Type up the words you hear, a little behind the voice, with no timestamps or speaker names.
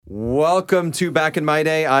Welcome to Back in My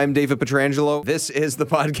Day. I'm David Petrangelo. This is the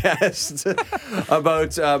podcast about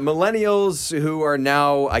millennials who are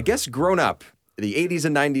now, I guess, grown up. The 80s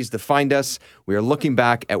and 90s defined us. We are looking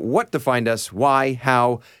back at what defined us, why,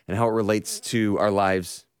 how, and how it relates to our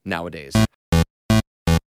lives nowadays.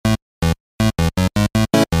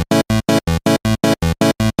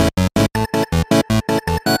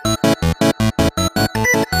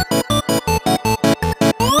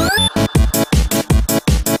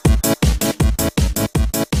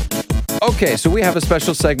 Okay, so we have a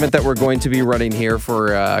special segment that we're going to be running here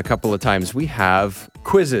for a couple of times. We have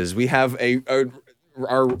quizzes. We have our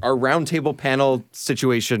roundtable panel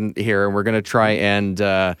situation here, and we're going to try and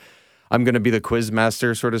I'm going to be the quiz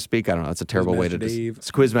master, so to speak. I don't know. That's a terrible way to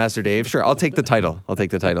It's Quizmaster Dave. Sure, I'll take the title.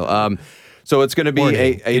 So it's going to be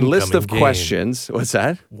a list of questions. What's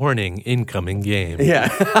that? Warning, incoming game. Yeah.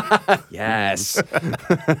 Yes. Play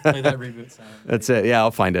that reboot sound. That's it. Yeah, I'll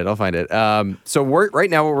find it. So right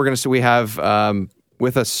now what we're going to we have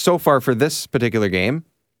with us so far for this particular game,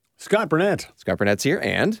 Scott Burnett. Scott Burnett's here,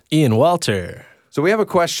 and Ian Walter. so we have a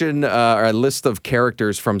question, or a list of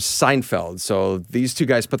characters from Seinfeld. So these two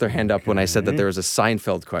guys put their hand up when I said that there was a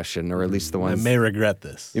Seinfeld question, or at least the I ones. may regret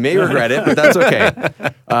this. You may regret it, but that's okay.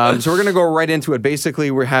 So we're going to go right into it. Basically,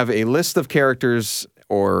 we have a list of characters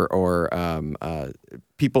or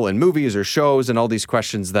people in movies or shows and all these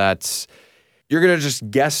questions that you're going to just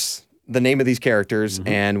guess the name of these characters.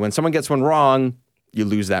 And when someone gets one wrong, you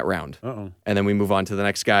lose that round. Uh-oh. And then we move on to the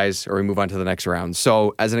next guys, or we move on to the next round.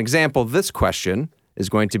 So as an example, this question is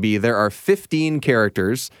going to be, there are 15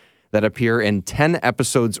 characters that appear in 10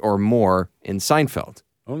 episodes or more in Seinfeld.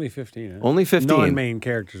 Only 15. Huh? Only 15. Non-main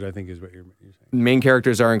characters, I think, is what you're saying. Main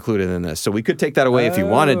characters are included in this. So we could take that away if you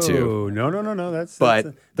wanted to. Oh, no. That's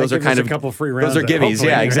But those are gives kind us of a couple free rounds. Those are gimmies. hopefully.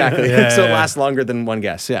 Yeah, exactly. Yeah, So it yeah. lasts longer than one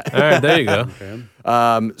guess. Yeah. All right, there you go.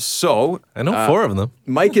 Okay. So I know 4 of them.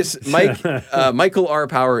 Michael R.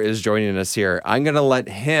 Power is joining us here. I'm going to let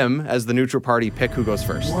him, as the neutral party, pick who goes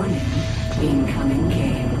first. Warning, incoming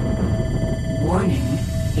game. Warning,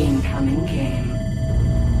 incoming game.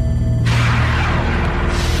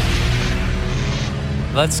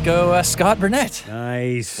 Let's go Scott Burnett.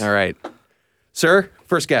 Nice. All right. Sir,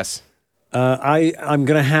 first guess. I'm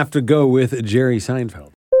going to have to go with Jerry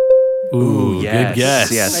Seinfeld. Ooh, Yes. good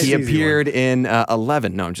guess. Yes, Nice he easy appeared in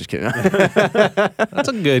 11. No, I'm just kidding. All That's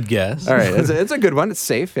a good guess. right. It's a good one. It's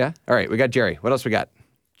safe. Yeah. All right. We got Jerry. What else we got?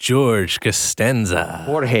 George Costanza.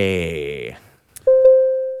 Jorge.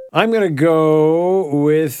 I'm going to go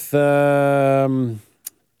with Elaine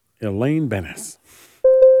Bennis.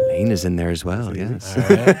 Lane is in there as well. Yes. All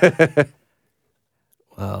right.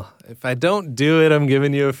 Well, if I don't do it, I'm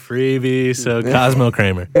giving you a freebie. So Cosmo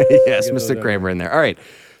Kramer. Yes, Mr. Kramer in there. All right.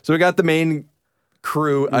 So we got the main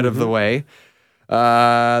crew out of the way.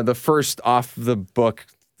 The first off the book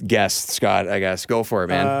guest, Scott, I guess. Go for it,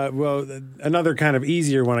 man. Well, another kind of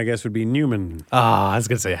easier one, I guess, would be Newman. I was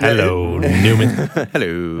going to say hello, Newman.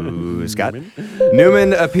 Hello, Scott.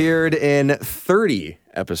 Newman appeared in 30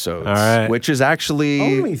 episodes, All right. which is actually...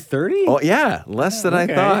 Only 30? Oh, yeah, less than I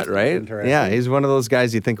okay. thought, right? Interesting. Yeah, he's one of those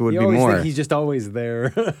guys you think it would You be always more. think he's just always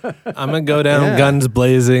there. I'm going to go down Yeah. guns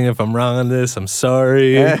blazing. If I'm wrong on this, I'm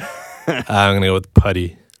sorry. I'm going to go with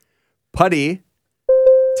Putty. Putty,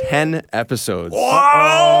 10 episodes.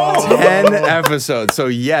 Whoa! 10 episodes. So,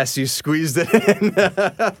 yes, you squeezed it in.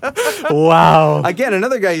 Wow. Again,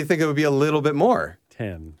 another guy you think it would be a little bit more.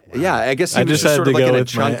 10. Yeah, I guess he I was just had sort to of like go in a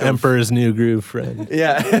with my chunk of... Emperor's New Groove friend.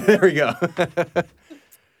 Yeah, there we go.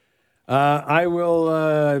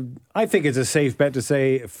 I think it's a safe bet to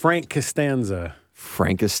say Frank Costanza.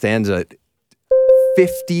 Frank Costanza,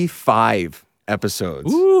 55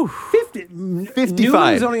 episodes. Ooh. 55.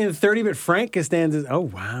 Newman's only in 30, but Frank Costanza's, oh,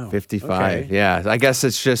 wow. 55, Okay. yeah. I guess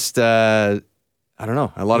it's just, I don't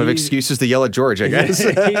know, a lot of excuses to yell at George, I guess. he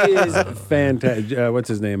is fantastic. What's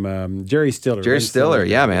his name? Jerry Stiller. Jerry Ben Stiller,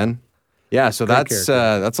 yeah, man. Yeah, so Great that's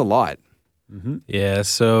character. that's a lot. Yeah,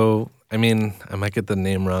 so, I mean, I might get the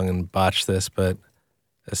name wrong and botch this, but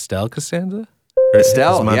Estelle Costanza? Or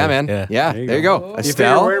Estelle, his mother. yeah, man. Yeah, there you go. You figure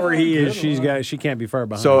Estelle. wherever he is, she can't be far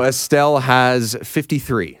behind. So Estelle has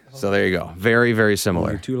 53. So there you go. Very, very similar.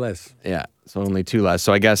 Only 2 less. Yeah, so only 2 less.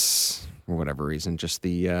 So I guess, for whatever reason, just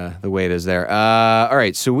the way it is there. All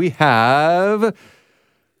right, so we have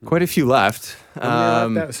quite a few left.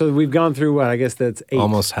 So we've gone through what? I guess that's 8.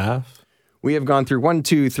 Almost half. We have gone through 1,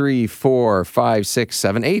 2, 3, 4, 5, 6,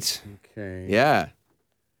 7, 8. Okay. Yeah.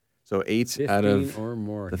 So 8 15 out of or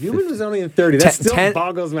more. the Newman 50. was only in 30. That still 10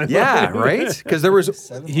 boggles my mind. Yeah, right? Because there was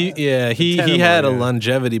He 10 he or had more, a yeah.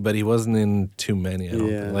 longevity, but he wasn't in too many. I don't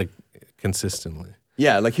Yeah. think, like consistently.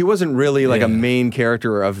 Yeah, like he wasn't really like a main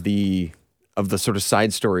character of the sort of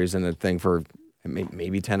side stories in the thing for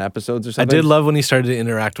maybe 10 episodes or I something. did love when he started to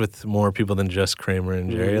interact with more people than just Kramer and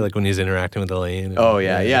Jerry, like when he's interacting with Elaine. And, Oh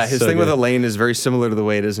yeah. it's His so thing with good. Elaine is very similar to the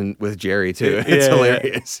way it is with Jerry too. It's yeah.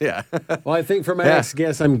 hilarious. Yeah. Well, I think for my Yeah. next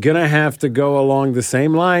guess, I'm gonna have to go along the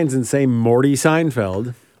same lines and say Morty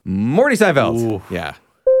Seinfeld. Morty Seinfeld. Ooh. Yeah.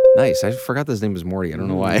 Nice. I forgot his name was Morty. I don't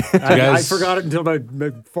know why. I guys- forgot it until about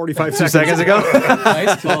 45 2 seconds seconds ago.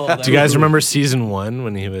 Nice call. Do you guys remember season 1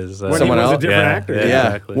 when he was When he Someone was a else? different actor. Yeah, Yeah.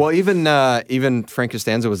 exactly. Well, even Frank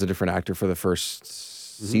Costanza was a different actor for the first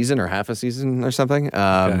season or half a season or something.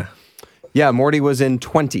 Okay. Yeah, Morty was in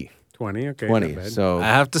 20. 20, okay. 20. not bad. So I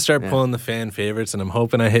have to start pulling the fan favorites, and I'm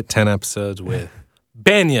hoping I hit 10 episodes with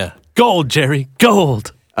Banya. Gold, Jerry.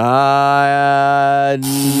 Gold.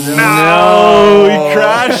 no. He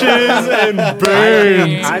crashes and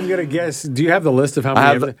burns. I'm gonna guess. Do you have the list of how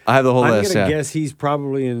many? I have the whole I'm list. gonna Yeah. guess he's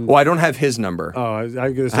probably in. Well, I don't have his number. Oh, I'm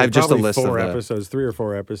gonna say I have just a probably list of 4 the- episodes, 3 or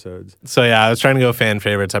 4 episodes. So yeah, I was trying to go fan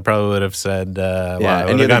favorites. I probably would have said, I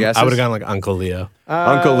any would other have guesses? gone like Uncle Leo.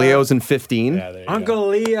 Uncle Leo's in 15. Uncle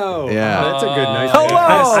Leo. Yeah. Oh, that's a good nice. Hello!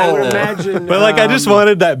 I would imagine. But like, I just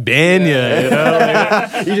wanted that Banya, you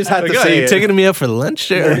know? You just had Like, to oh, say you it. taking me out for lunch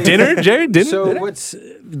or dinner, Jerry? Dinner? So what's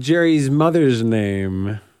Jerry's mother's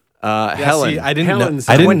name? Helen. See, I didn't Helen's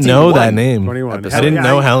know. I didn't know 21. that name. 21. I didn't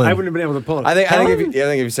know Helen. I wouldn't have been able to pull it. I think Helen? if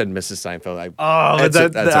you said Mrs. Seinfeld, That's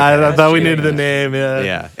that's I okay. thought we needed the name. Yeah.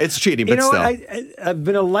 Yeah, it's cheating, You but know, still. I've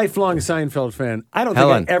been a lifelong Seinfeld fan. I don't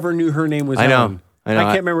Helen. think I ever knew her name was I know. Helen. I know. I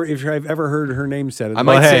can't remember if I've ever heard her name said. I Well,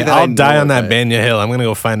 might say hey, that I I'll die know on that it. Banya Hill. I'm gonna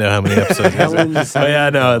go find out how many episodes. Helen Oh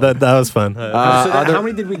yeah, no, that was fun. how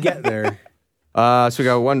many did we get there? So we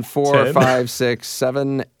got 1, 4, 10. 5, 6,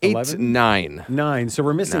 7, 8, 11? 9. 9. So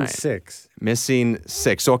we're missing 9. 6. Missing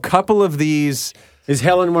 6. So a couple of these Is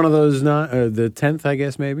Helen one of those? Not the 10th, I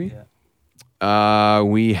guess maybe.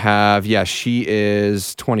 we have. Yeah, she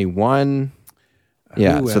is 21.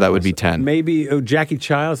 Yeah, Who so that would be else? 10. Maybe Jackie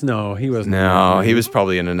Childs. No, he wasn't. No, he was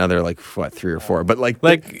probably in another 3 or 4. But Like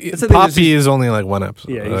that's the thing, there's Poppy is only like one episode.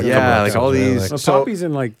 Yeah, a couple yeah, like all episodes, these- like- Well, So- Poppy's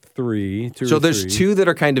in like 3. 2 So or there's 3. 2 that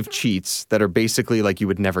are kind of cheats that are basically like you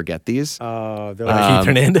would never get these. They're like like Keith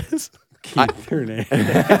Hernandez. Keith Hernandez.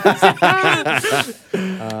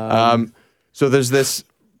 So there's this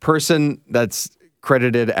person that's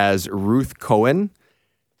credited as Ruth Cohen,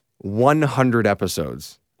 100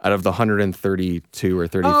 episodes out of the 132 or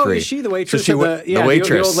 33. Oh, is she the waitress? So she of wa- the waitress.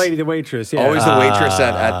 the old lady, the waitress. Yeah. Always the waitress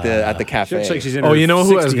at the She cafe. looks like she's in Oh, her you know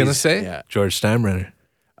who I was 60s. gonna say? Yeah. George Steinbrenner.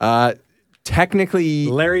 Technically,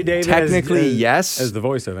 Larry David. Technically, as, yes. as the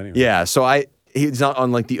voice of anyway. Yeah, so he's not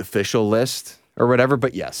on like the official list or whatever,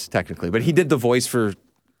 but yes, technically. But he did the voice for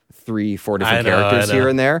 3, 4 different I know, characters I know. here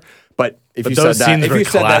and there. But if But you said those that, scenes if were you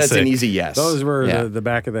said that, it's an classic. easy yes. Those were Yeah. the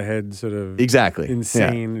back of the head sort of Exactly.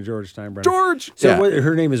 insane George Steinbrenner. George. So Yeah. what,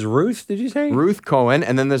 her name is Ruth, did you say? Ruth Cohen,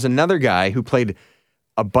 and then there's another guy who played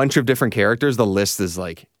a bunch of different characters. The list is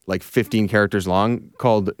like 15 characters long,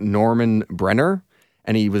 called Norman Brenner,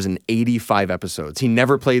 and he was in 85 episodes. He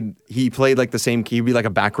never played. He played like the same. He'd be like a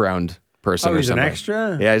background person. Oh, or he's an something.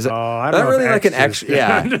 extra? Yeah, he's Oh, I not don't know really if like an extras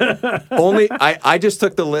extra. Yeah, only I just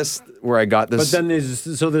took the list where I got But this. then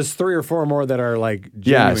there's 3 or 4 more that are like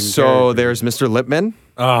Yeah, genuine so characters. there's Mr. Lipman,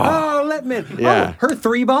 Oh, Lippman. Yeah. Oh, her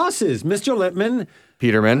 3 bosses, Mr. Lippman,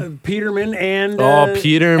 Peterman. Peterman, and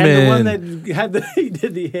Peterman. and the one that had the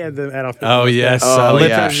he had the I don't know, Oh yes, Oh, lip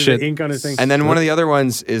yeah. shit. ink on his thing. And then one of the other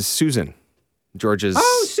ones is Susan, George's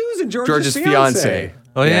Susan, George's fiance.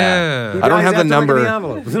 Oh yeah. I don't have the number.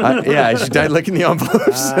 envelope. Yeah, she died licking the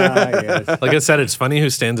envelopes. Yes. Like I said, it's funny who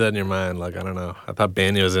stands out in your mind. Like I don't know. I thought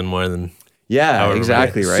Banya was in more than. Yeah, However,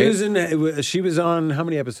 exactly, right? Susan, she was on how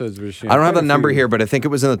many episodes was she on? I don't have the Quite a number few. here, but I think it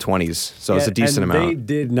was in the 20s, so it's a Yeah, decent and amount. They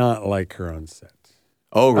did not like her on set.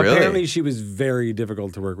 Oh, really? Apparently, she was very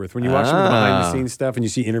difficult to work with. When you watch some of the behind the scenes stuff and you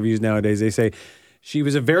see interviews nowadays, they say she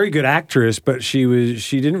was a very good actress, but she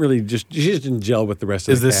just didn't gel with the rest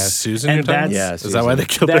of Is the this cast. Susan And you're talking? that's- Yeah, Is that why they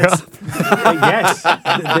killed her That's, off? yes,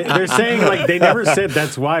 they're saying like they never said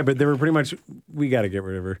that's why, but they were pretty much we got to get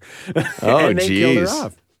rid of her. Oh, and they killed her jeez.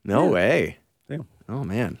 off. No way. Yeah. Oh,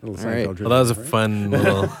 man. All Little right. Seinfeld Well, trivia. that was a fun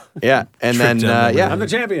little. Yeah, and then, Trip down memory yeah. I'm the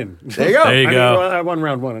champion. There you go. There you go. I won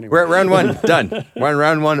round 1 anyway. We're at round 1. Done. We're on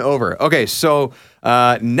round 1 over. Okay, so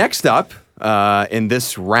next up, in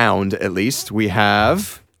this round at least, we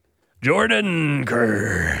have... Jordan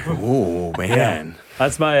Kerr. Oh, man.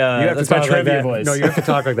 That's my You have that's to my talk like trivia that. voice. No, you have to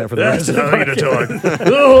talk like that for the rest That's of the how I'm gonna talk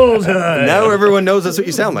the whole time. Now everyone knows that's what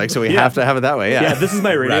you sound like, so we have to have it that way. Yeah, this is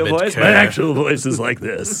my radio Rabbit voice. Kerr. My actual voice is like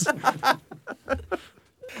this.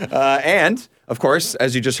 And of course,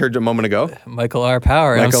 as you just heard a moment ago. Michael R.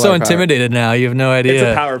 Power. I'm Michael so R. Power. intimidated now. You have no idea. It's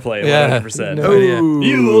a power play, Yeah. 100%. No idea.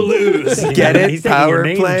 You will lose. Get it? He's taking your Power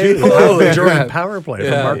name, play. too. Oh, Jordan crap. Power Play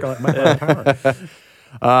Yeah. from Michael Power.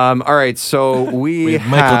 All right, so we have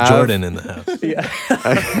Michael have Jordan in the house.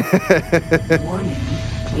 Warning,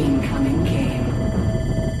 incoming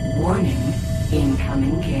game. Warning,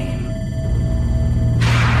 incoming game.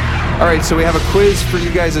 All right, so we have a quiz for you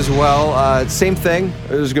guys as well. Same thing.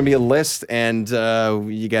 There's going to be a list, and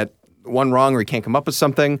you get one wrong or you can't come up with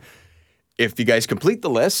something. If you guys complete the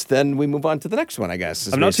list, then we move on to the next one, I guess.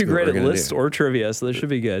 is I'm not too basically what great we're at gonna lists do. or trivia, so this should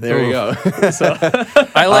be good. There we go.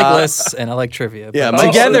 I like lists and I like trivia. Yeah, but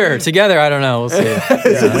Mike's- together, I don't know. We'll see.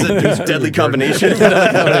 It's a deadly combination.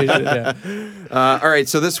 Yeah. All right,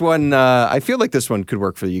 so this one, I feel like this one could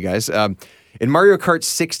work for you guys. In Mario Kart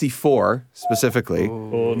 64, specifically,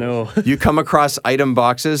 Oh, no. you come across item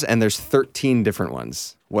boxes, and there's 13 different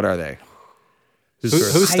ones. What are they? Who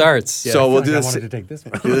starts? So we'll do I this. wanted to take this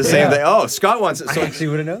one. Do the same thing. Oh, Scott wants it. I So actually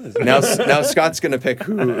would have known this. now Scott's gonna pick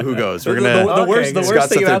who goes. We're gonna. The worst Scott's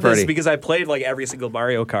thing the about third this is party. because I played like every single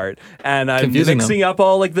Mario Kart, and I'm Confusing mixing up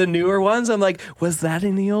all like the newer ones. I'm like, was that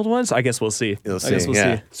in the old ones? I guess we'll see. You'll I guess see. we'll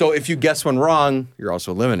Yeah. see. So if you guess one wrong, you're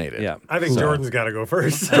also eliminated. Yeah. I think Jordan's got to go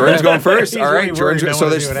first. Jordan's going first. He's All really right, worried. Jordan's. I So wanna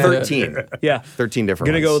there's see what happens. 13. Yeah. 13 different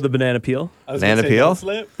Gonna ones. go with the banana peel. Banana peel.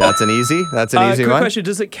 That's an easy. That's an easy quick one. question: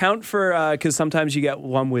 does it count for? Because sometimes you get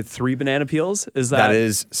one with 3 banana peels. Is that? That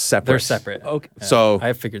is separate. They're separate. Okay. So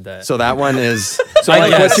I figured that. so that one is. So I like,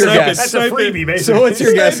 guess. what's your Snipe it. guess? That's a freebie, basically. So what's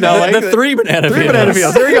your guess now? Mike? the 3 banana peels. 3 banana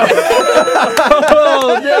peels. There we go.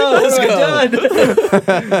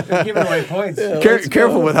 Giving away points.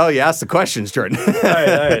 Careful with how you ask the questions, Jordan. all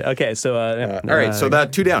right. Okay. So. All right, so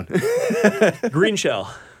that 2 down. green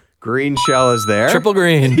shell, Green shell is there. Triple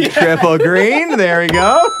green. Triple green. There we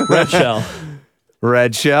go. red shell.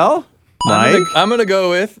 Red shell. Mike. I'm gonna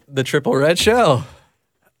go with the triple red shell.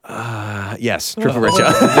 Yes, triple red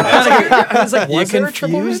shell. I was like, You was there a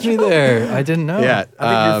triple red confused me there. I didn't know. Yeah,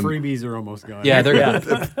 I think your freebies are almost gone. Yeah, they're Yeah.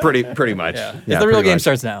 pretty much. Yeah. Yeah, the real pretty game much.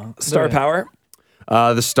 starts now. Star power.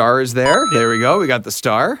 The star is there. There we go. We got the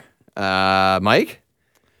star. Mike.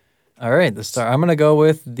 All right, the star. I'm gonna go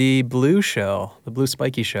with the blue shell, the blue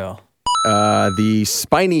spiky shell. The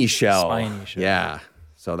spiny shell. Spiny shell. Yeah.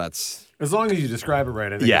 So that's. As long as you describe it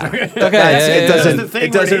right, I think. Yeah. it's okay. Okay, That's- yeah, it yeah, doesn't. yeah. The thing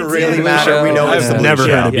It doesn't where really blue matter. We shell. know it's the I've blue never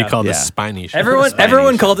shell. heard it be Yeah. called Yeah. a spiny shell.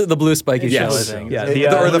 Everyone called it the blue spiky shell. I Yes. think. Yeah.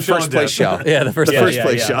 Or the blue shell first and place shell. Yeah, the first The one. first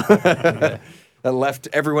place shell. That left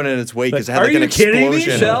everyone in its wake because it had Are like an you kidding me,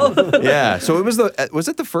 explosion. Shell? Yeah. So it was was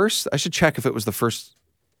it the first? I should check if it was the first.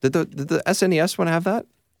 Did the SNES one have that?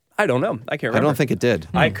 I don't know. I can't remember. I don't think it did.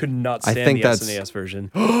 I could not I stand think the that's- SNES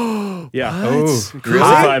version. Yeah.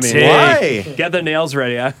 Crucify me. Why? Get the nails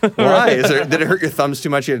ready. Why? Did it hurt your thumbs too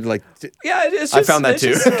much? You had to like. Yeah, it's just, I found that it's too.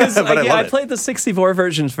 just 'cause, But I like, yeah, love I it. played the 64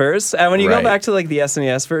 version first, and when you Right. go back to like the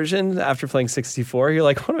SNES version after playing 64, you're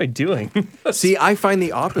like, what am I doing? See, I find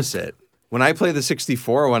the opposite. When I play the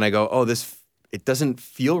 64, when I go, oh, it doesn't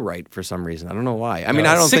feel right for some reason. I don't know why. I mean,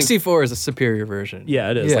 I don't think. 64 is a superior version. yeah,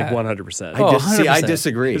 it is Yeah. like 100%. Oh, See, I 100%.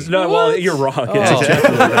 disagree. It's not, well, you're wrong. Oh. It's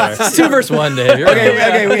objectively there. It's 2 versus 1, Dave. You're Okay, right.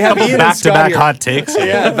 okay, we have Ian and Back to Scott back here. hot takes.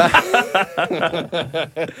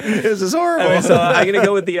 This is horrible. Anyway, so I'm gonna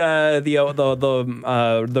go with the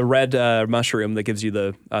red mushroom that gives you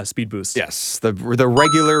the speed boost. Yes, the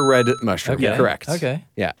regular red mushroom. Okay. Correct. Okay.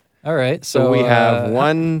 Yeah. All right. So we have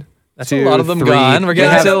one. That's two, a lot of them 3. gone. We're We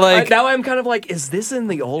getting have- to like. now I'm kind of like, is this in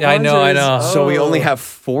the old Yeah, I ones? know, or I is- know. So we Oh. only have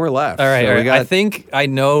 4 left. All right. So All we right. got, I think I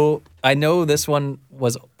know this one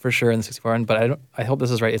was for sure in the 64 one, but I hope this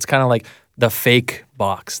is right. It's kind of like the fake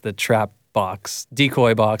box, the trap box,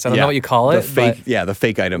 decoy box. I don't know what you call it. The fake, but yeah, the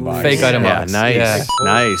fake item box. Fake item yeah, box, Nice, yeah.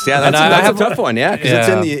 nice. Yeah, And that's, I that's have- a tough one. Yeah, because it's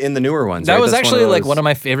Yeah. in the newer ones. that right? was That's actually like those- one of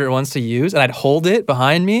my favorite ones to use, and I'd hold it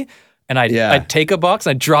behind me, and I'd Yeah. take a box,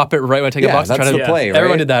 and I'd drop it right when I take Yeah, a box. and that's try the to, play, right?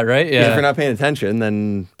 Everyone did that, right? 'Cause Yeah. If you're not paying attention,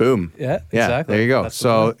 then boom. Yeah, Yeah, exactly. there you go. That's the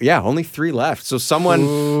So yeah, only 3 left. So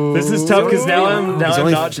someone. This is tough because now I'm There's I'm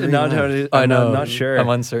only not 3 not, left. I know. I'm not sure. I'm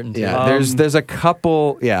uncertain. Too. Yeah, there's a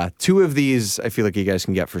couple. Yeah, 2 of these I feel like you guys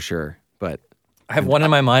can get for sure, but I have one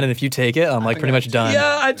in my mind, and if you take it, I'm like pretty much done.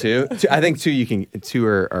 Yeah, I 2. I think 2 you can. 2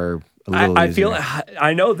 are a little. I feel easier.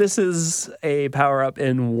 I know this is a power up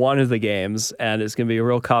in one of the games, and it's gonna be a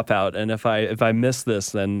real cop out. And if I miss this,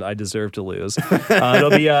 then I deserve to lose. It'll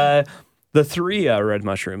be the 3 red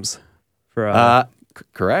mushrooms for.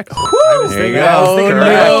 Correct. I was There you thinking- I was go. thinking Correct.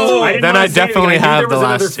 that. I didn't Then wanna I say it, definitely I knew have there was the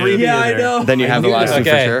another last 2. freebie Yeah, in I there. know. Then you have the knew last that. 2 for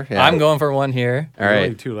Okay, sure. Yeah. I'm going for one here. All Only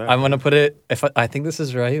right. 2 left. I'm gonna put it. I think this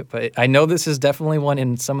is right, but I know this is definitely one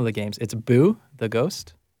in some of the games. It's Boo the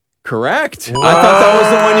Ghost. Correct. I thought that was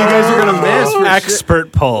the one you guys were gonna miss. For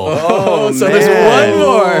Expert poll. Oh, So man. there's one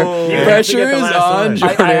more. You Pressure have to get the is last on one.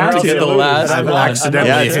 Jordan I to get the lose. last I've one. accidentally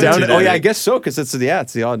Yeah, it's hit down. you Oh yeah, there. I guess so because it's the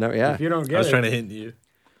odd number. Yeah, If you don't get I was it, trying to hint you.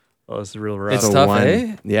 Oh, this is real rough. It's So tough, one.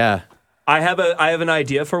 eh? Yeah. I have an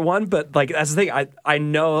idea for one, but like that's the thing. I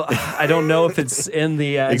know I don't know if it's in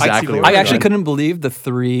the Exactly. executable I actually order. couldn't believe the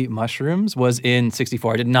 3 mushrooms was in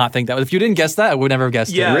 64. I did not think that. If you didn't guess that, I would never have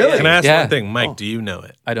guessed Yeah, it. Really? Can I ask Yeah. one thing, Mike? Do you know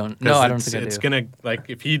it? I don't. No, I don't think I do. It's gonna like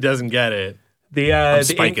if he doesn't get it. The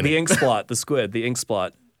spiking the it. ink splot, the squid, the ink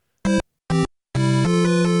splot.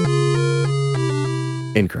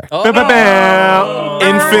 Incorrect. Oh.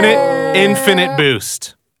 Infinite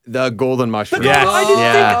boost. The golden mushroom. Yes. I didn't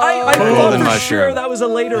Yeah. think. I Golden thought for mushroom. sure that was a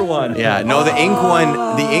later one. Yeah. No, the ink one.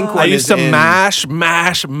 The ink one. I used is to in- mash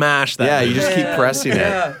that. Yeah, you just keep pressing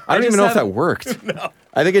it. I don't even know if that worked.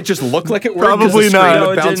 I think it just looked like it worked. 'cause Probably the screen not. would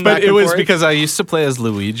No, it bounce didn't. back But it and was forth. because I used to play as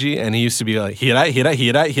Luigi, and he used to be like, here I go,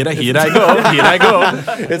 here I go.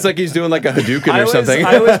 It's like he's doing like a Hadouken I or always, something.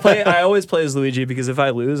 I always play as Luigi because if I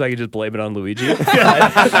lose, I can just blame it on Luigi.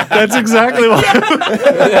 That's exactly what.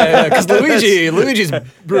 Because Luigi's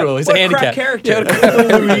brutal. He's a What a handicap. crap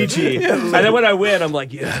character, Luigi. And then when I win, I'm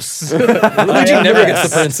like, yes. Luigi never gets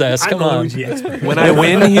the princess. Come on. When I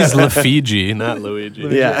win, he's Luigi, not Luigi.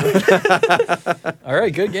 Yeah. All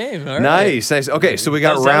right, good game. All right. Nice. Okay, so we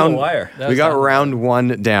got That's down round. the wire. We got round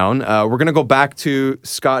 1 down. We're gonna go back to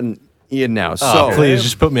Scott and Ian now. So Please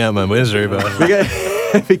just put me out of my misery, bud. we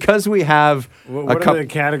got, because we have What a are couple. the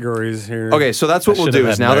categories here? Okay, so that's what we'll do.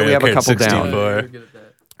 Is now that we have a couple down. down.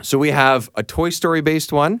 So we have a Toy Story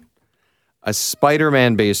based one, a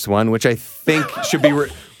Spider-Man based one, which I think should be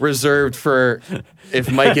reserved for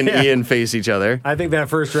if Mike and Ian face each other. I think that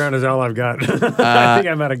first round is all I've got. I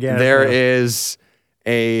think I'm out of gas. There now. is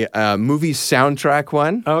a movie soundtrack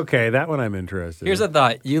one. Okay, that one I'm interested. Here's in. a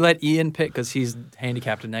thought. You let Ian pick because he's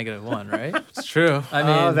handicapped at -1, right? It's true. I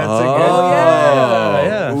mean, Oh, that's a Oh, good.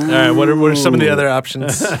 yeah. All right, what are some of the other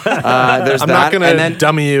options? There's I'm that, not going and to then-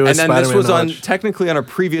 dummy you. And then this was on knowledge. technically on a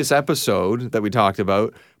previous episode that we talked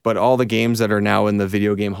about, but all the games that are now in the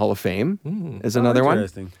Video Game Hall of Fame is another one.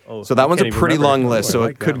 Interesting. So that one's a can't even pretty remember. long list, I so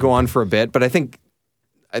like it could that go one. on for a bit. But I think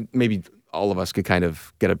maybe all of us could kind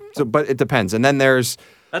of get a. So, but it depends. And then there's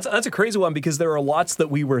That's a crazy one because there are lots that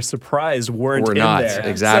we were surprised weren't we're in not there.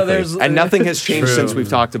 exactly, So there's, and nothing has changed True. since we've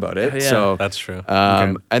talked about it. Yeah. So That's true.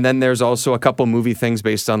 And then there's also a couple movie things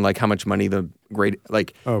based on like how much money the grade,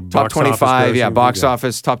 like Oh, top box office 25, yeah, grossing, box yeah.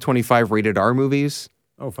 office, top 25 rated R movies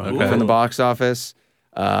Oh, fun. from the box office.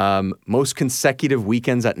 Most consecutive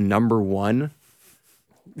weekends at #1.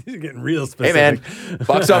 He's getting real Hey specific. man,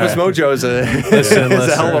 Box Office Mojo is a, is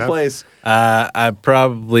a hell of a place. I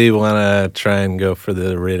probably want to try and go for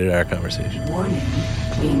the rated R conversation. Warning,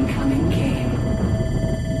 incoming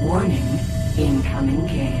game. Warning, incoming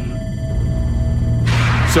game.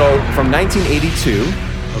 So from 1982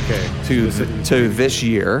 Okay. to this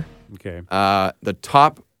year, Okay. the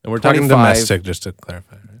top And we're talking 25 domestic, just to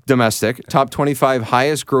clarify. Right? domestic, top 25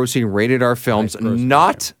 highest grossing rated R films,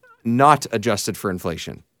 not adjusted for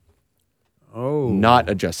inflation. Oh. Not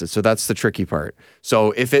adjusted. So that's the tricky part.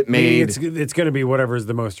 So if it Meaning made it's going to be whatever is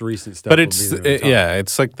the most recent stuff. But will it's be the top. yeah,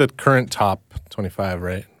 it's like the current top 25,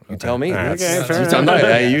 right? you tell me. All right. Okay, fair You tell enough.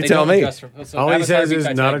 me. You tell me. All he says is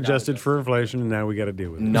not adjusted for inflation, and now we got to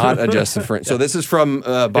deal with it. Not adjusted for. So this is from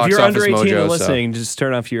If Box you're Office under 18 Mojo. and so- listening, just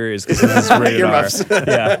turn off your ears because this is rated R.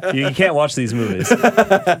 Yeah, you can't watch these movies.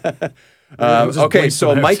 Okay,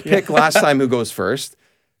 so Mike picked last time who goes first.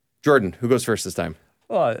 Jordan, who goes first this time?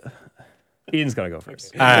 Well, Ian's gonna go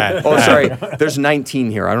first. All right. Oh, sorry. There's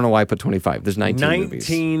 19 here. I don't know why I put 25. There's 19 movies.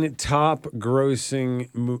 19 top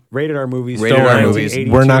grossing rated R movies. Rated still R in movies.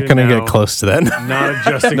 1982 We're not going to now, get close to that. Not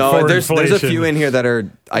adjusting No, for there's inflation. a few in here that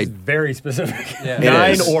are Very specific. It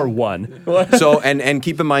 9 is. or 1. So and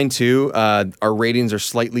keep in mind too, our ratings are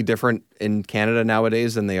slightly different in Canada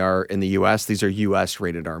nowadays than they are in the U.S. These are U.S.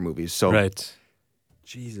 rated R movies, so Right.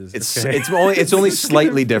 Jesus. it's only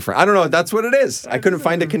slightly different. I don't know. That's what it is. I couldn't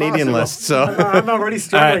find a Canadian list, so I'm already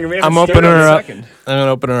struggling. We haven't I'm started opening her on up. the second. I'm going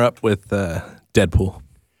to open her up with Deadpool.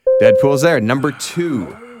 Deadpool's there. Number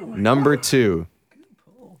two.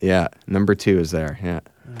 Yeah, number 2 is there. Yeah.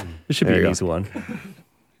 This should There be you an go. easy one.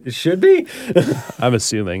 It should be. I'm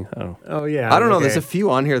assuming. Oh. Oh yeah. I don't know. okay. There's a few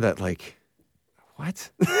on here that like, what?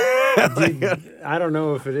 I don't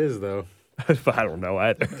know if it is though. I don't know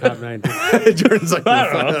either. Top 19. Jordan's like,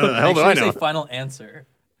 I don't know. "What the hell do I know?" Final answer.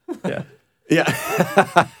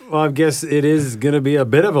 Yeah. Well, I guess it is going to be a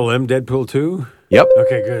bit of a limb. Deadpool 2. Yep.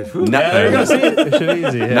 Okay, good. Whew. It should be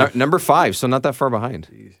easy. Yeah. Number 5, so not that far behind.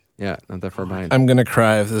 Yeah, not that far behind. I'm going to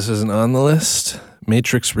cry if this isn't on the list,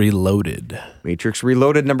 Matrix Reloaded. Matrix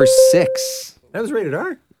Reloaded, number 6. That was rated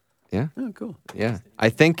R? Yeah. Oh, cool. Yeah. I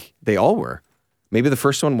think they all were. Maybe the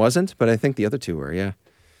first one wasn't, but I think the other two were, yeah.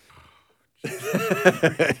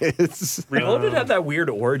 Reloaded had that weird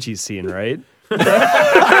orgy scene, right?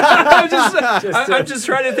 I'm just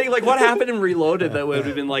trying to think, like, what happened in Reloaded that would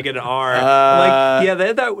have been like an R. Like, yeah, they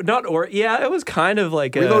had that, not or, yeah, it was kind of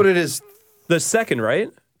like Reloaded is the second, right?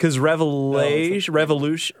 Because Revelations is the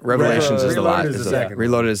Reloaded last. is the second one.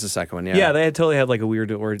 Reloaded is the second one, yeah. Yeah, they totally had like a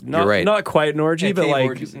weird orgy. Not, You're right. not quite an orgy, Yeah, but cave like,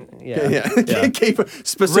 orgies. yeah.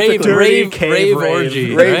 Specifically. Rave cave rave.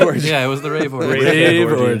 orgy. Rave right? orgy. Yeah, it was the rave orgy.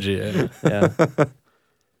 Rave orgy. Yeah. Yeah.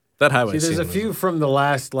 That highway See, there's scene a was- few from the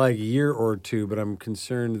last like year or two, but I'm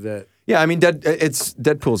concerned that Yeah, I mean, it's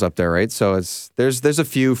Deadpool's up there, right? So there's a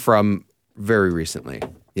few from very recently.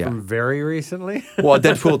 Yeah. from very recently. Well,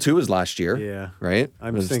 Deadpool 2 was last year. Yeah. Right?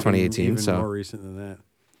 I'm it was thinking 2018. even So more recent than that.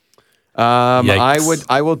 Yikes.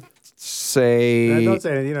 I will say Don't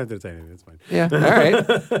say anything. You don't have to say anything. It's fine. yeah. All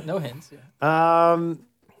right. No hints. Yeah.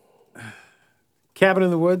 Cabin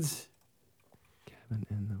in the Woods.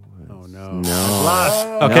 Oh no! No. Lost.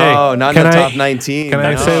 Okay. No, not in can the I- top 19. can I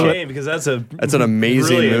That's say a what- shame because that's That's an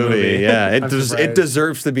amazing brilliant movie. Yeah, I'm it surprised.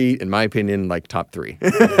 deserves to be, in my opinion, like top 3.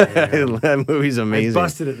 That movie's I amazing.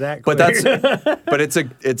 busted it that But quick.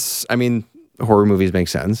 it's. I mean, horror movies make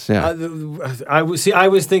sense. Yeah. I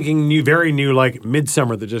was thinking very new, like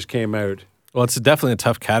Midsummer that just came out. Well, it's definitely a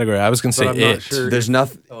tough category. I was going to say I'm not It. sure. There's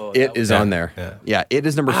nothing. It is on there. Yeah. Yeah. It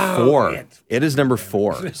is number 4. It is number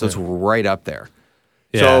 4. So it's right up there.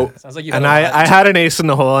 Yeah. So Sounds like you And had a I had an ace in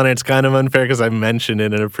the hole, and it's kind of unfair because I mentioned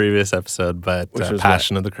it in a previous episode, but Which was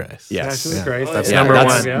Passion of the Christ. yes. Passion of the Christ. That's Yeah, number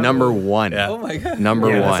that's one. number 1. Yeah. Oh my god. Number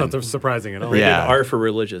Yeah, 1. that's not surprising at all. Yeah. R for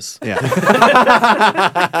religious. Yeah.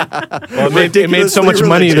 Well, it made so much Ridiculously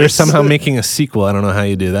money, they're religious. somehow making a sequel. I don't know how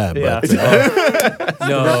you do that, Yeah. but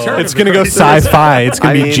No. it's going to go sci-fi. It's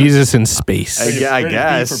going I to be mean- Jesus in space. Yeah, I Rated B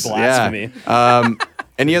guess. for blasphemy. Yeah.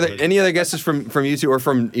 Any other guesses from you two or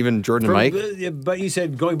from even Jordan and Mike? But you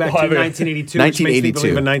said going back to Well, I mean- 1982, which makes me 1982.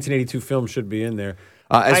 believe a 1982 film should be in there.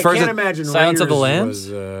 As I far can't as imagine Silence of the Raiders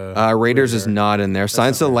Lambs? was, Raiders was is there. not in there.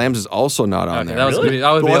 Silence of the Lambs is also not on Okay, there. that was gonna be-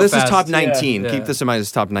 that would be well, up this is fast. top 19. Yeah. Keep this in mind.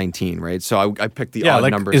 It's top 19, right? So I picked the Yeah, odd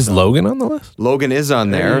like, numbers. is So Logan on the list? Logan is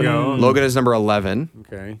on there. you go. Logan is number 11.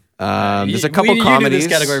 Okay. There's a couple you comedies. do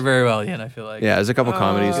this category very well, Ian, I feel like. Yeah, there's a couple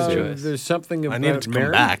comedies good too. choice. There's something about I needed to come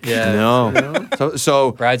Mary? back. Yeah. No.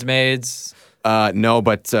 So Bridesmaids. no,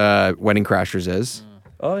 but Wedding Crashers is.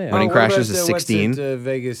 Oh yeah. Wedding Oh, what Crashers about is the- 16. What's that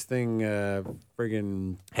Vegas thing?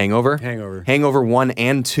 Friggin' Hangover. Hangover. Hangover 1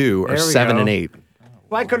 and 2 are There we 7 go. and 8.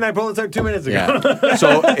 Why couldn't I pull this out 2 minutes ago? Yeah.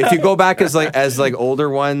 So if you go back as older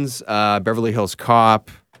ones, Beverly Hills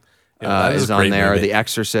Cop that is is a on great there. movie. The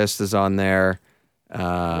Exorcist is on there.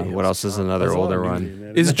 What else is another There's a lot older of one? movies in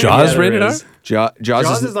there. Is Jaws there rated R? is. Jaws Jaws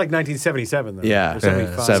is is like 1977 though. yeah, Or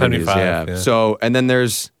 75. 70s. 75, Yeah. yeah. So and then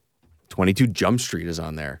there's 22 Jump Street is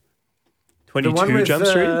on there. The one 22 with, Jump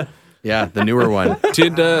Street. Yeah, the newer one.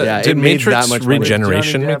 Did it did made Matrix that much money.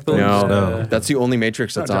 Regeneration Johnny make Depp those? No, No. that's the only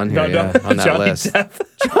Matrix that's on No, here. no, Yeah, on that Johnny list. Depp.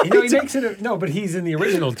 You know, he makes it. No, but he's in the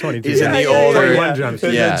original 22. He's in the Yeah, older. 21 Jump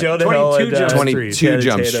Street. Yeah. Jonah 22 Hill and, Jump Street. 22 Channing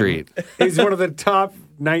Jump Tatum. Street. He's one of the top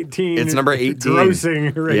 19. It's number 18. Grossing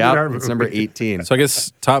rated R Yeah, it's number movies. 18. So I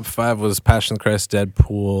guess top 5 was Passion of the Christ,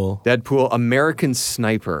 Deadpool. Deadpool, American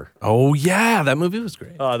Sniper. Oh yeah, that movie was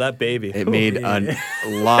great. Oh, that baby. It made a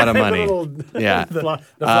lot of money. Yeah. The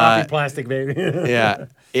floppy plastic baby. Yeah.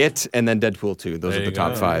 It and then Deadpool 2. Those There are the you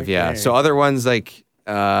top go. 5. Yeah. Okay. So other ones like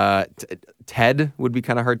Ted would be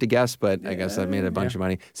kind of hard to guess, but I guess that made a bunch of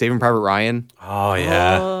money. Saving Private Ryan. Oh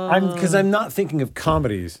yeah. Because I'm not thinking of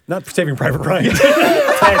comedies. Not Saving Private Ryan.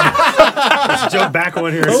 Let's jump back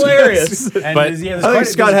one here. Hilarious. And But- there's, yeah, there's I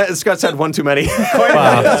think quite, Scott's had one too many. there's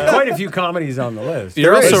quite a few comedies on the list.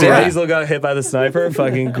 You're also is, yeah. right. Diesel got hit by the sniper.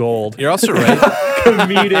 Fucking gold. You're also right.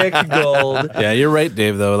 Comedic gold. Yeah, you're right,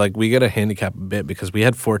 Dave. Though, like we got to handicap a bit because we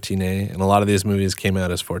had 14A, and a lot of these movies came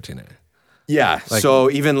out as 14A. Yeah. So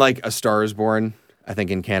even like A Star Is Born, I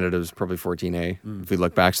think in Canada was probably 14A. If we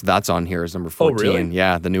look back, so that's on here as number 14. really?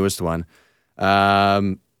 Yeah, the newest one.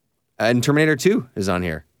 And Terminator 2 is on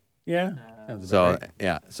here. Yeah. So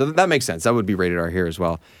yeah, so that makes sense. That would be rated R here as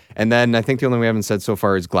well. And then I think the only one we haven't said so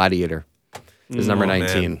far is Gladiator. Is number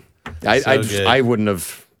 19. So good. I wouldn't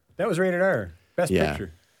have. That was rated R. Best Yeah.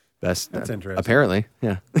 picture. That's interesting. Apparently,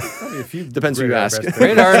 yeah. Probably a few Depends who you rated R ask. best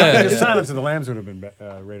Rated R pictures. to- Just Silence of the Lambs would have been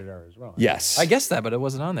rated R as well. Yes. I guessed that, but it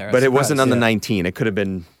wasn't on there. I was But it wasn't on surprised. the 19. It could have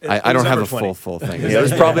been. It I was don't have number a 20. full thing. Yeah, it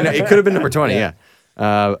was probably. It could have been number 20. Yeah.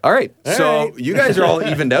 All right. So you guys are all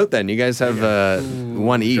evened out then. You guys have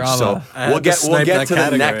one each. drama. So I had we'll to get snipe that to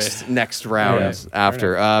the category. next round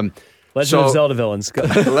after. Legend of So- Zelda villains.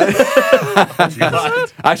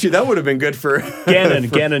 Actually, that would have been good for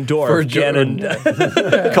Ganondorf.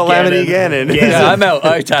 Calamity Ganon. Yeah, I'm out.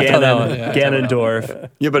 I tapped on that one. Yeah. Ganondorf.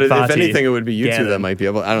 Yeah, but if Vati. anything, it would be you two Ganon. that might be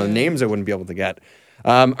able. I don't know names I wouldn't be able to get.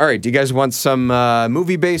 All right. Do you guys want some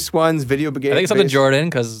movie-based ones, video-based? I think it's up to Jordan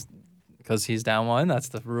because he's down one. That's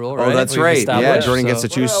the rule, right? Oh, that's We've right. Yeah, established, Jordan gets so-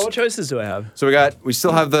 to choose. What choices do I have? So we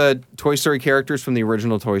still have the Toy Story characters from the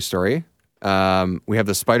original Toy Story. We have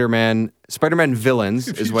the Spider-Man villains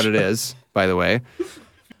is what it is, by the way.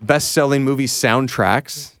 Best-selling movie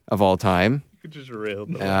soundtracks of all time. Just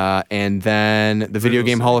railed. And then the Video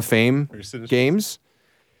Game Hall of Fame sinister. games.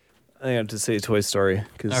 I have to say Toy Story.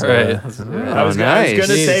 'Cause, All right. I was Oh, going nice. to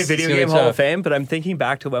say Jeez, Video it's Game gonna be Hall of tough. Fame, but I'm thinking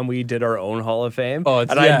back to when we did our own Hall of Fame. Oh,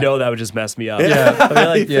 it's- and yeah. I know that would just mess me up. Yeah. I'd be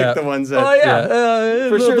like, You pick the ones that. oh, yeah.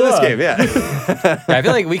 For blah, sure, blah. this game, yeah. Yeah, I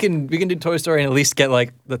feel like we can do Toy Story and at least get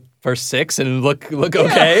like the first 6 and look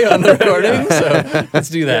okay on the recording. So let's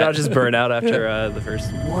do They're that. not just burn out after the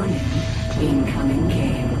first. Warning, incoming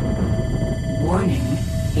game. Warning,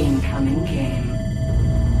 incoming game.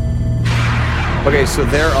 Okay, so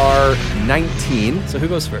there are 19, So who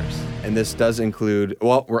goes first? and this does include.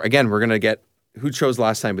 Well, we're gonna get who chose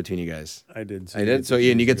last time between you guys. I did. I did. So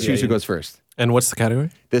Ian, you get to choose who goes first. And what's the category?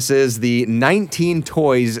 This is the 19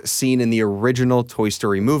 toys seen in the original Toy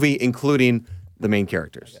Story movie, including the main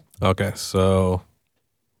characters. Okay, so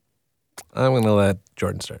I'm gonna let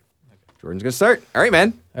Jordan start. Jordan's gonna start. All right,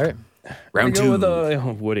 man. All right. Round Go two.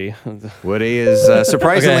 with Woody. Woody is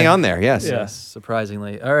surprisingly Okay. on there. Yes. Yeah. Yes,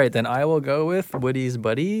 surprisingly. All right, then I will go with Woody's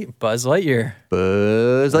buddy, Buzz Lightyear.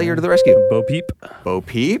 Buzz Lightyear to the rescue. Bo Peep. Bo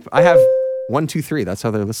Peep. I have 1, 2, 3. That's how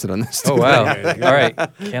they're listed on this. Oh, wow. All right.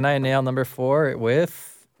 Can I nail number 4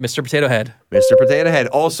 with Mr. Potato Head? Mr. Potato Head.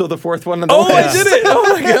 Also the fourth one on the Oh, list. I did it!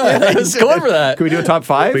 Oh, my God. I was going for that. Can we do a top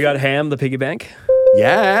 5? We got Ham, the piggy bank.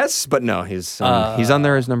 Yes, but no, he's on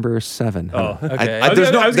there as number 7. Oh, okay. There's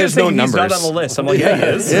no, I was gonna there's say no he's numbers. not on the list. I'm like, yeah, he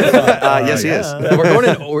is. Yes, he is. we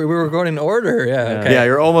were going in order. Yeah. Okay. Yeah,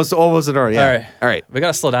 you're almost in order. Yeah. All right. All right. We got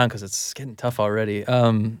to slow down because it's getting tough already.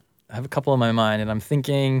 I have a couple in my mind, and I'm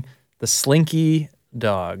thinking the Slinky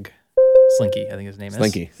dog. Slinky, I think his name is.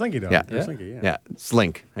 Slinky. Slinky dog. Yeah. Slinky, yeah. Yeah.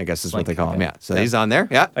 Slink, I guess is what they Slink, call him. okay. Yeah. So he's on there.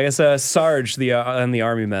 Yeah. I guess Sarge, and the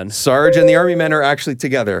Army Men. Sarge and the Army Men are actually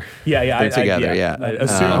together. Yeah, yeah. They're together, yeah. I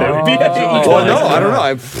assumed they would be. Well, no, I don't know.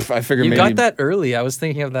 I figured You maybe got that early. I was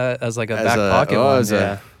thinking of that as like a as back pocket oh, one. as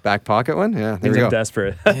yeah. a back pocket one. Yeah. There Means we I'm go.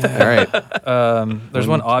 desperate. All right. There's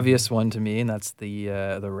one obvious one to me, and that's the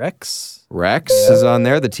Rex. Rex is on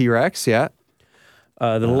there. The T-Rex. Yeah.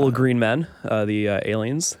 The little green men, the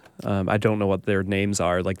aliens. I don't know what their names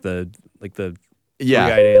are, like the Yeah.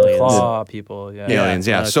 three-eyed aliens. Claw people. Yeah. Aliens,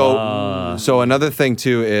 yeah. So another thing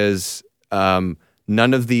too is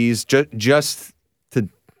none of these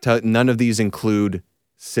none of these include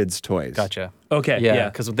Sid's toys. Gotcha. Okay, Yeah, yeah.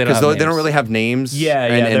 because they don't Because have they don't names. really have names Yeah,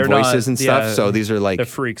 yeah, and they're not- voices and stuff. yeah. So these are like The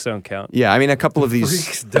freaks don't count. yeah. I mean, a couple of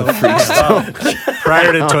these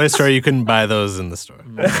Prior to Toy Story, you couldn't buy those in the store.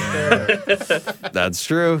 That's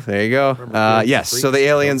true. There you go. Yes. So the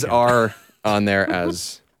aliens are on there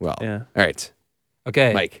as well. Yeah. All right,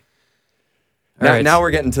 Okay. Mike. All Now, right. now we're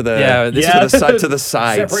getting to the Yeah, to this- the side Separate the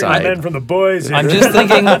side. men from the boys. Here. I'm just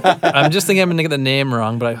thinking I'm gonna get the name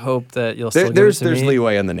wrong, but I hope that you'll still There's give it to me.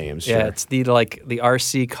 leeway on the names. Yeah, Sure. it's the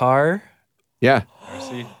RC car. Yeah.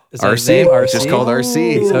 Is that his RC. name? RC. Just called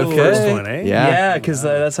RC. Okay. First one, eh? Yeah. Yeah, because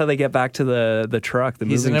that's how they get back to the truck. The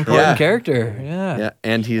He's an moving truck. important Yeah. character. Yeah. Yeah,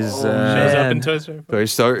 and he's Shows up Man. in Toy Story. Toy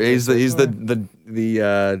Story. He's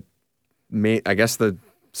the main, I guess the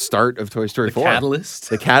start of Toy Story 4. Catalyst.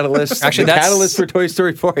 The catalyst. Actually, the that's- catalyst for Toy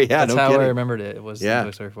Story 4. Yeah, That's no how kidding. I remembered it. It was Yeah.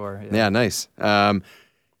 Toy Story 4. Yeah, nice.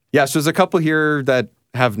 Yeah, so there's a couple here that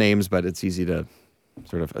have names, but it's easy to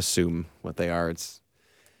sort of assume what they are.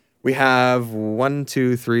 We have 1,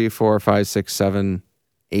 2, 3, 4, 5, 6, 7,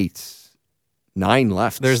 8, 9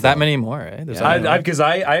 left. There's still. that many more, right? There's Yeah. that many more. Because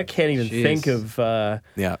I can't even Jeez. think of.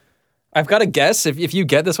 Yeah. I've got a guess. If you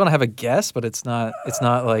get this one, I have a guess, but it's not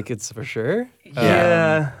like it's for sure.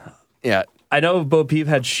 Yeah. Yeah. I know Bo Peep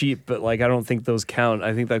had sheep, but like I don't think those count.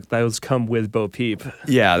 I think that those come with Bo Peep.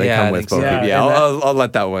 Yeah, they Yeah, come I with think both. so. Yeah, Yeah, and I'll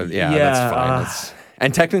let that one. Yeah, Yeah, that's fine.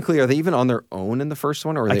 And technically, are they even on their own in the first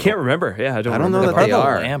one, or are I they? can't remember. Yeah, I don't. I don't know remember that Part they of a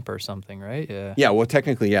are. lamp or something, right? Yeah. Yeah, well,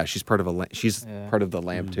 technically, yeah, she's part of she's Yeah. part of the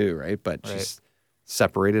lamp too, right? But she's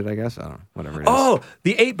separated, I guess. I don't know, whatever it is. Oh,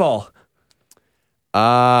 the 8 ball.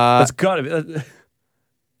 Uh, That's gotta be.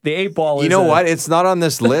 The 8-ball. You know what? It's not on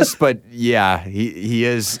this list, but yeah, he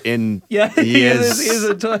is in. Yeah, he is. He's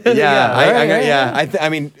a Yeah, yeah. I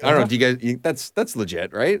mean, I don't know. Do you guys? That's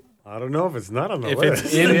legit, right? I don't know if it's not on the If list.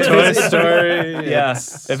 it's in Toy Story, Yeah.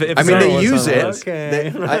 it's- If I mean, they someone use was it. on the list.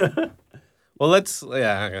 Okay. Well, let's.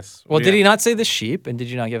 Yeah, I guess. Well, did he not say the sheep? And did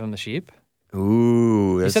you not give him the sheep?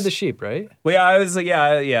 Ooh, You said the sheep, right? Well, yeah, I was like,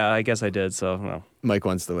 yeah, I guess I did. So, well. Mike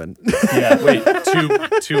wants to win. Yeah. Wait,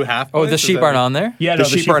 two half. Oh, the sheep aren't on there. Yeah, The no,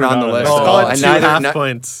 sheep aren't on the list. Oh, Oh, call it and two neither- half ni-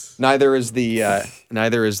 points. Neither is the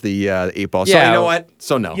 8-ball. So Yeah. you know what?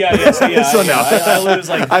 So no. Yeah, so, yeah, So no. I lose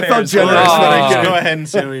like. I fair felt and square. generous when I Oh. get Go ahead and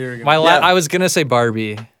say what you're going My Yeah. I was gonna say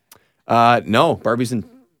Barbie. No, Barbie's in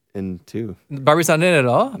 2. Barbie's not in it at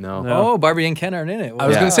all. No. Oh, Barbie and Ken aren't in it. I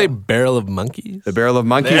was Yeah. going to say Barrel of Monkeys. The Barrel of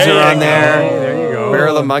Monkeys There are you on there. go. There you go.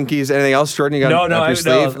 Barrel of Monkeys. Anything else, Jordan? You got No, up no, your I- no,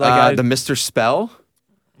 sleeve? like I- The Mr. Spell.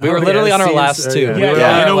 We were Oh, literally yeah, on our scenes, last two. yeah. We Yeah, were yeah.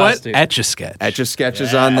 on You our know last what? two. Etch-a-Sketch. Etch-a-Sketch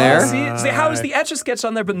is on there. See, how is the Etch-a-Sketch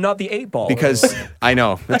on there, but not the 8-ball? Because I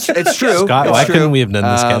know. It's true. Scott, It's why true. couldn't we have done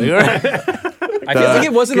this category? I feel like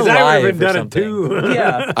it wasn't Because I would alive have or done it something. too.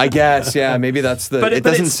 yeah. I guess, yeah, maybe that's the. It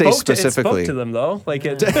doesn't say It specifically. spoke to them though, like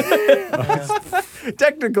it.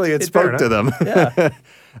 Technically, it fair spoke to them.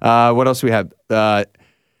 What else do we have?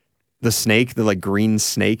 The snake, the like green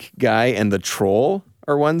snake guy, and the troll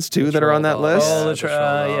are ones too that are on that list. Oh,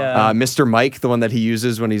 yeah. Mr. Mike, the one that he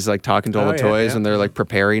uses when he's like talking to all Oh, the yeah, toys yeah. and they're like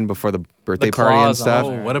preparing before the birthday The party and claws stuff.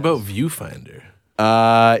 on Oh, what about Viewfinder?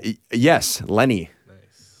 Yes, Lenny.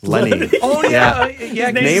 Lenny. Oh yeah, yeah.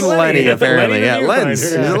 Name Lenny, apparently. Yeah, Lenny the Lens. Viewfinder,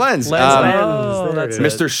 He's yeah. a lens. Oh, that's it.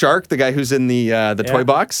 Mr. Shark, the guy who's in the toy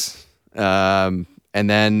box. And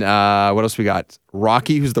then what else we got?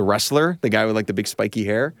 Rocky, who's the wrestler, the guy with like the big spiky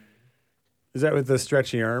hair. Is that with the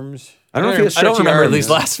stretchy arms? I don't know if he has I don't stretchy remember arms. these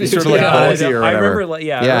last few. He's sort of like Yeah, ballsy or I whatever. remember,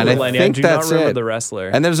 Yeah, I and remember I Lenny. think I do that's not remember it. the wrestler.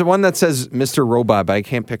 And there's one that says Mr. Robot, but I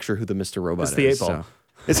can't picture who the Mr. Robot It's the is. 8-ball.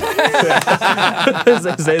 It's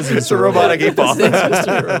It's a robotic 8-ball.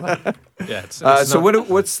 Yeah. It's So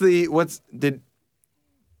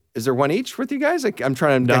is there one each with you guys? I'm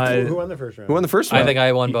trying to. No, Who won the first round? who won the first one? I think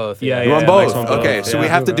I won both. Yeah, You won yeah, both. Mike's won both. Okay, so we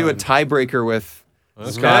Yeah. have to do a tiebreaker with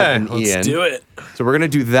Scott and let's Ian. do it. So we're gonna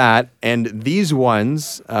do that, and these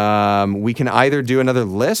ones, we can either do another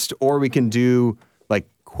list or we can do like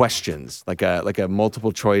questions, like a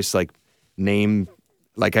multiple choice, like name.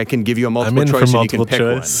 Like I can give you a multiple in for choice and you can multiple pick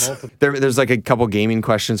choice. one. There's like a couple gaming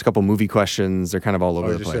questions, a couple movie questions. They're kind of all over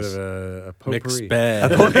Or the just place. sort of a potpourri. Mixed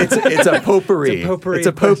bag. It's a potpourri. It's a potpourri It's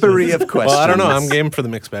a potpourri of of questions. Well, I don't know. I'm game for the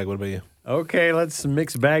mixed bag. What about you? Okay, let's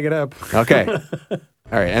mix bag it up. Okay.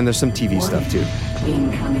 All right, and there's some TV stuff too.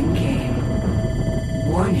 Incoming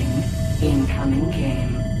game. Warning. Incoming game.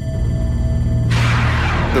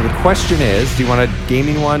 So the question is, do you want a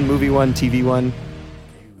gaming one, movie one, TV one?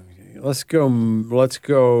 Let's go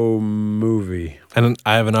movie. And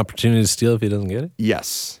I have an opportunity to steal if he doesn't get it.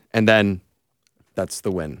 Yes. And then that's the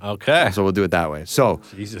win. Okay. So we'll do it that way. So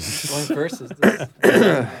Jesus. Going first is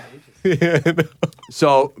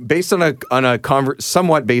based on a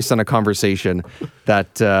somewhat based on a conversation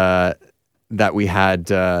that we had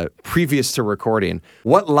previous to recording,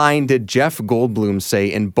 what line did Jeff Goldblum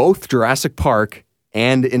say in both Jurassic Park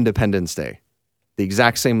and Independence Day? The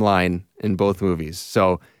exact same line in both movies.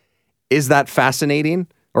 So is that fascinating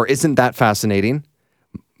or isn't that fascinating?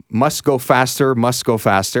 Must go faster, must go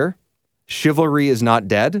faster. Chivalry is not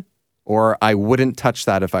dead, or I wouldn't touch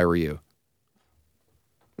that if I were you.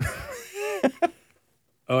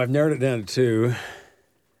 Oh, I've narrowed it down to two.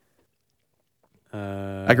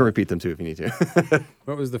 I can repeat them too if you need to.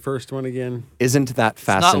 What was the first one again? Isn't that not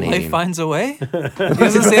fascinating? Life Finds a Way. He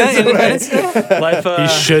doesn't say that in Independence Day? Life He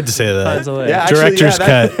should say finds a that. way. Yeah, actually, Director's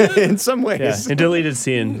that- in some ways. Yeah, in deleted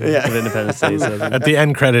scene of Independence Day. He says it. At the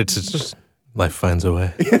end credits, it's just life finds a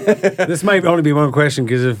way. This might only be one question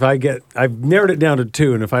because I've narrowed it down to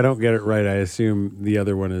two, and if I don't get it right, I assume the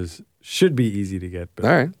other one should be easy to get. But,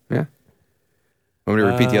 All right, yeah. Want me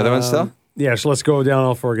to repeat the other one still? Yeah, so let's go down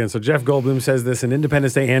all four again. So Jeff Goldblum says this in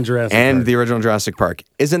Independence Day and Jurassic And Park. the original Jurassic Park.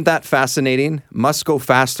 Isn't that fascinating? Must go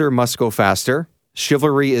faster, must go faster.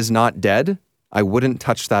 Chivalry is not dead. I wouldn't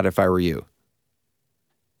touch that if I were you.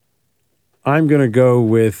 I'm going to go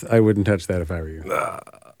with I wouldn't touch that if I were you.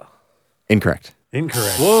 Incorrect.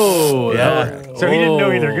 Incorrect. Whoa. Yeah. So he didn't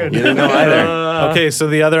know either. Good. You didn't know either. Okay, so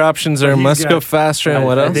the other options are he's must go got- faster and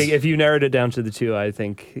what I else? think if you narrowed it down to the two, I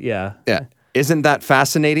think, yeah. Yeah. Isn't that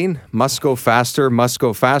fascinating? Must go faster, must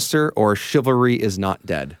go faster, or chivalry is not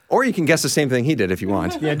dead. Or you can guess the same thing he did if you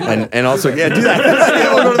want. Yeah, and also, do that.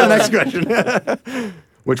 Yeah, we'll go to the next question.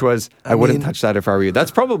 which was I wouldn't touch that if I were you.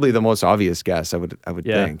 That's probably the most obvious guess. I would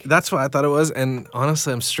Yeah. think. That's what I thought it was. And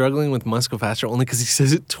honestly, I'm struggling with Musco Faster only because he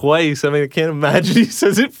says it twice. I mean, I can't imagine he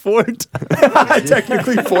says it 4 times.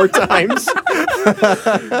 Technically 4 times.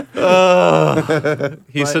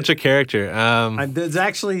 He's such a character. There's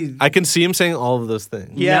actually. I can see him saying all of those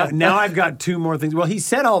things. Yeah. Now I've got 2 more things. Well, he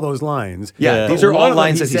said all those lines. Yeah, these But are one all of them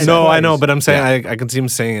lines he that he said said. No, I twice. know, but I'm saying I can see him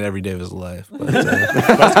saying it every day of his life. But,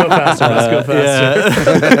 Let's go faster. Let's go faster.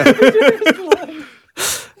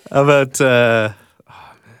 How about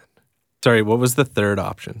sorry, what was the third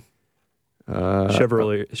option?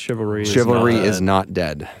 Chivalry Is not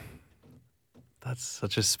dead. That's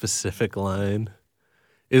such a specific line.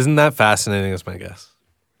 Isn't that fascinating? Is my guess.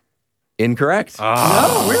 Incorrect.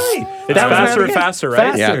 Oh, really? It's faster and faster,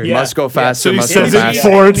 right? Yeah, must go faster. So he must go says it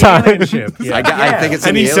faster. 4 times. I think it's in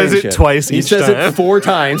And the he says alien it ship. twice He each says time. it 4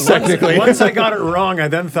 times technically. Once I got it wrong, I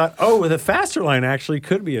then thought, oh, the faster line actually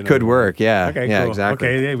could be Could work. Yeah. Okay, yeah, cool. exactly.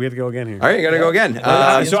 Okay, yeah, we have to go again here. All right, you gotta go again.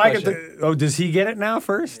 So I get does he get it now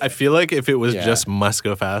first? I feel like if it was Yeah. just must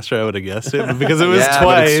go faster, I would have guessed it. But because it was yeah,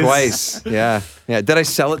 but it's twice. twice. Yeah. Yeah. Did I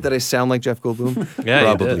sell it? Did I sound like Jeff Goldblum? Yeah, you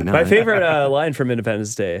Probably did. not. My favorite line from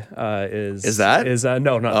Independence Day is that?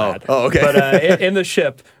 no, not that. Oh, okay. But in the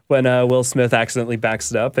ship when Will Smith accidentally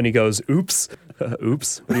backs it up and he goes, "Oops,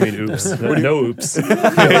 oops." What do you mean, oops? No oops.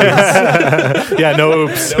 Yeah, no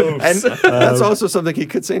oops. And that's also something he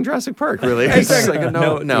could say in Jurassic Park, really. It's Exactly. like,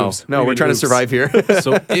 No, no, oops. we're Maybe trying oops. to survive here.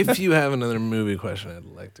 So if you have another movie question, I'd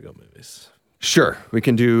like to go movies. Sure, we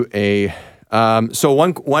can do a. So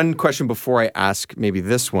one question before I ask maybe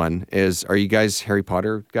this one is: are you guys Harry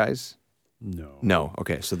Potter guys? No. No.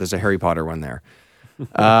 Okay, so there's a Harry Potter one there.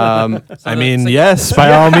 I mean, yes,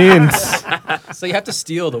 by all means. So you have to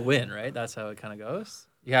steal to win, right? That's how it kind of goes.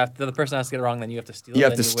 You have the person has to get it wrong, then you have to steal. You it,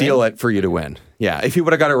 have then to steal win. it for you to win. Yeah, if he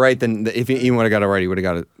would have got it right, then if he would have got it right, he would have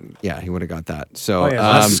got it. Yeah, he would have got that. So,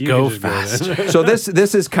 Let's You go can just go faster. so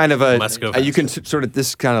this is kind of a Let's go you can sort of this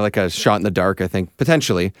is kind of like a shot in the dark, I think,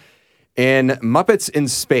 potentially. In Muppets in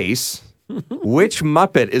Space, which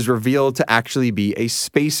Muppet is revealed to actually be a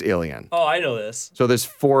space alien? Oh, I know this. So there's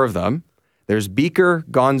 4 of them. There's Beaker,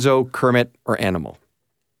 Gonzo, Kermit, or Animal.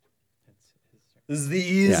 This is the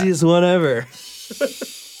easiest one ever.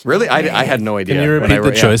 Really? I had no idea. Can you when repeat I the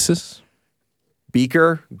wrote- yeah. choices?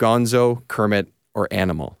 Beaker, Gonzo, Kermit, or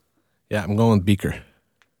Animal? Yeah, I'm going with Beaker.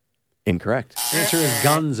 Incorrect. Answer is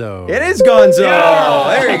Gonzo. It is Gonzo.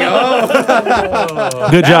 There you go.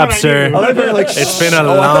 Good job, sir. Like, It's been a I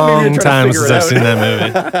thought maybe long you're trying to time figure since it I've out. seen that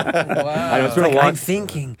movie. I know, it's been a long.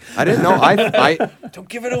 thinking. I didn't know. I Don't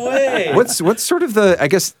give it away. what's sort of the? I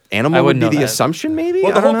guess Animal I would wouldn't be know the that. assumption, maybe.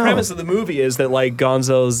 Well, I the don't whole know. premise of the movie is that like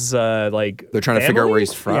Gonzo's like They're trying to figure out where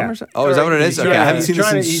he's from. Or something? Oh, is that what it is? Okay, I haven't seen this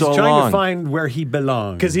in He's so trying long. to find where he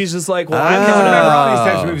belongs. because he's just like, well, Ah. I'm Because coming remember, all these out.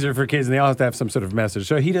 types of movies are for kids, and they all have to have some sort of message.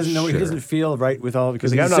 So he doesn't know. He doesn't feel right with all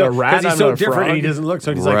because Like, he's I'm not so, a rat, 'cause he's I'm so not a different. And he frog. doesn't look.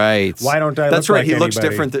 So he's Right. like, why don't I? That's look right. Like He looks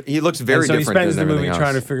anybody? different. He looks very And so he different spends than the movie everything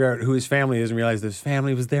trying to else. figure out who his family is and realize his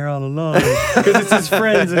family was there all along because it's his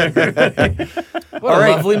friends. And everything. What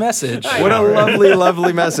a lovely message. What a lovely,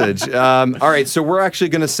 lovely message. All right, so we're actually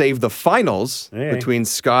going to save the finals Hey. between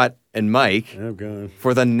Scott and Mike Oh god.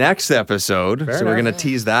 for the next episode. So we're enough. going to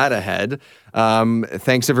tease that ahead.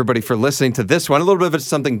 Thanks everybody for listening to this one. A little bit of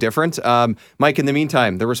something different. Mike, in the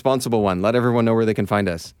meantime, the responsible one. Let everyone know where they can find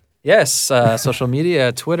us. Yes, social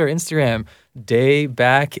media, Twitter, Instagram, Day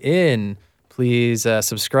Back In. Please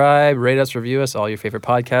subscribe, rate us, review us, all your favorite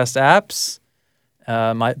podcast apps.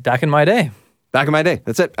 Back in my day. Back in my day.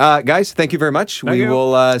 That's it. Guys, thank you very much. We you.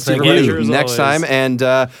 will see Thank everybody you. As next always. time,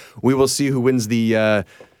 and we will see who wins the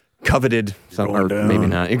coveted, or maybe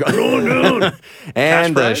not.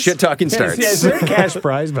 And the shit talking starts. Yeah, is there a cash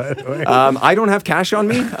prize, by the way? I don't have cash on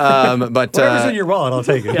me, but Whatever's in your wallet, I'll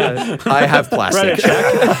take it. I have plastic.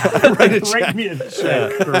 Write me a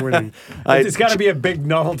check for winning. It's got to be a big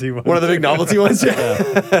novelty one. One of the big novelty ones.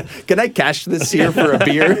 Yeah. Can I cash this here for a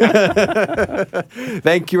beer?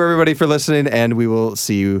 Thank you, everybody, for listening, and we will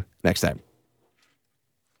see you next time.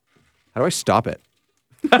 How do I stop it?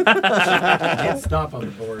 Can't stop on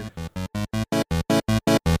the board.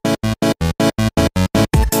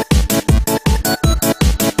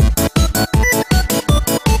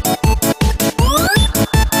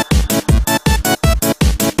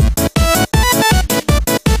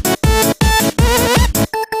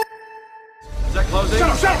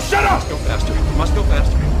 Shut up! Go faster. Must go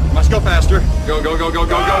faster. Must go faster. Go, go, go, go, go,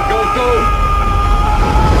 go, go, go!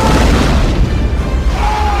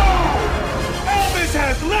 Elvis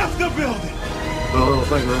has left the building! Oh,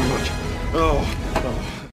 thank you very much. Oh.